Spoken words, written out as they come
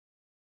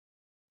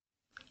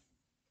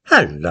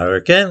Hello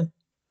again.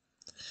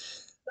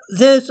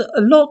 There's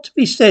a lot to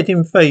be said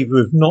in favour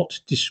of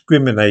not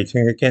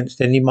discriminating against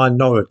any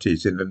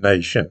minorities in the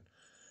nation,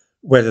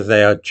 whether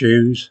they are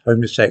Jews,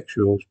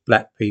 homosexuals,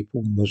 black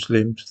people,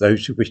 Muslims,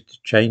 those who wish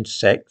to change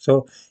sex,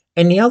 or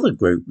any other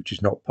group which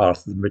is not part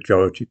of the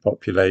majority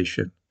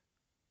population.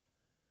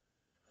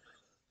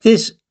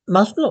 This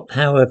must not,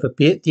 however,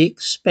 be at the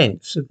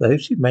expense of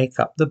those who make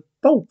up the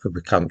bulk of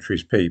a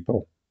country's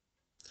people.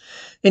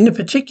 In the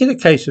particular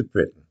case of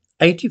Britain,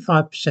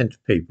 85%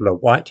 of people are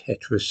white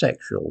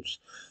heterosexuals,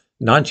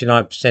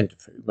 99%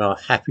 of whom are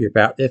happy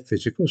about their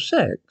physical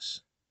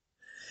sex.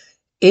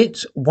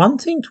 It's one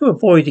thing to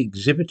avoid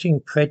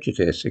exhibiting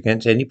prejudice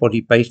against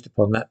anybody based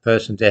upon that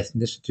person's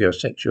ethnicity or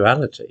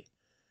sexuality.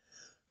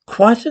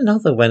 Quite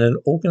another when an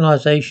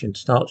organisation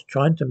starts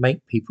trying to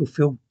make people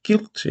feel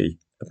guilty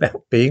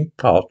about being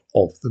part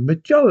of the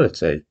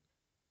majority.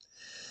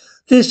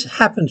 This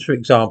happens, for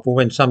example,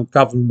 when some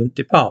government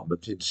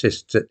department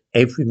insists that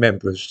every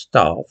member of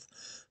staff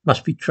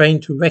must be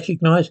trained to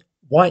recognise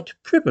white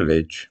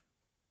privilege.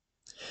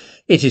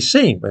 It is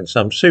seen when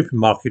some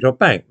supermarket or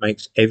bank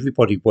makes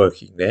everybody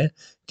working there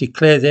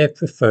declare their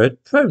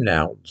preferred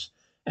pronouns,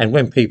 and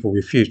when people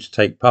refuse to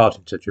take part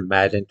in such a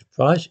mad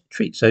enterprise,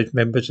 treats those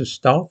members of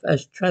staff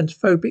as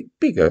transphobic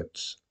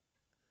bigots.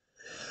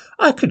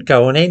 I could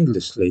go on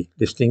endlessly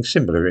listing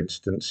similar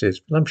instances,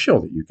 but I'm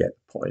sure that you get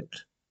the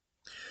point.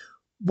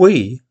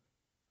 We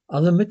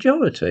are the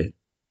majority.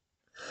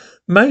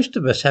 Most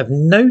of us have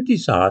no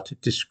desire to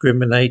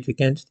discriminate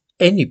against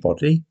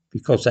anybody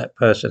because that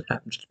person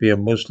happens to be a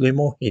Muslim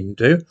or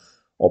Hindu,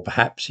 or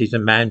perhaps he's a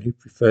man who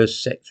prefers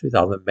sex with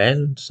other men,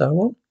 and so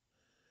on.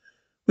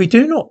 We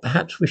do not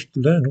perhaps wish to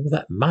learn all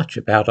that much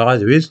about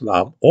either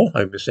Islam or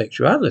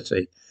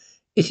homosexuality.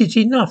 It is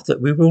enough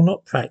that we will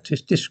not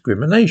practice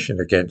discrimination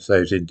against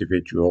those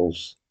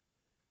individuals.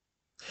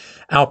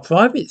 Our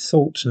private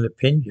thoughts and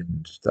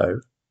opinions,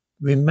 though,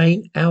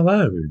 remain our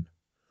own,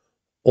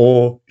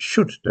 or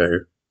should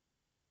do.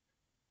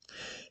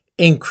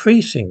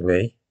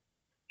 Increasingly,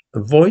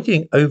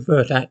 avoiding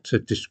overt acts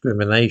of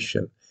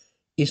discrimination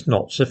is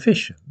not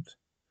sufficient.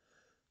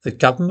 The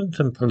government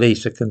and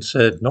police are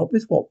concerned not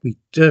with what we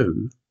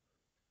do,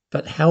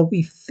 but how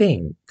we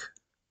think.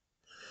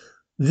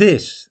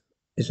 This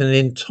is an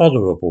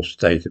intolerable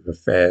state of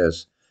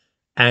affairs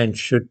and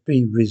should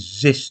be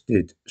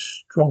resisted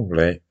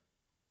strongly.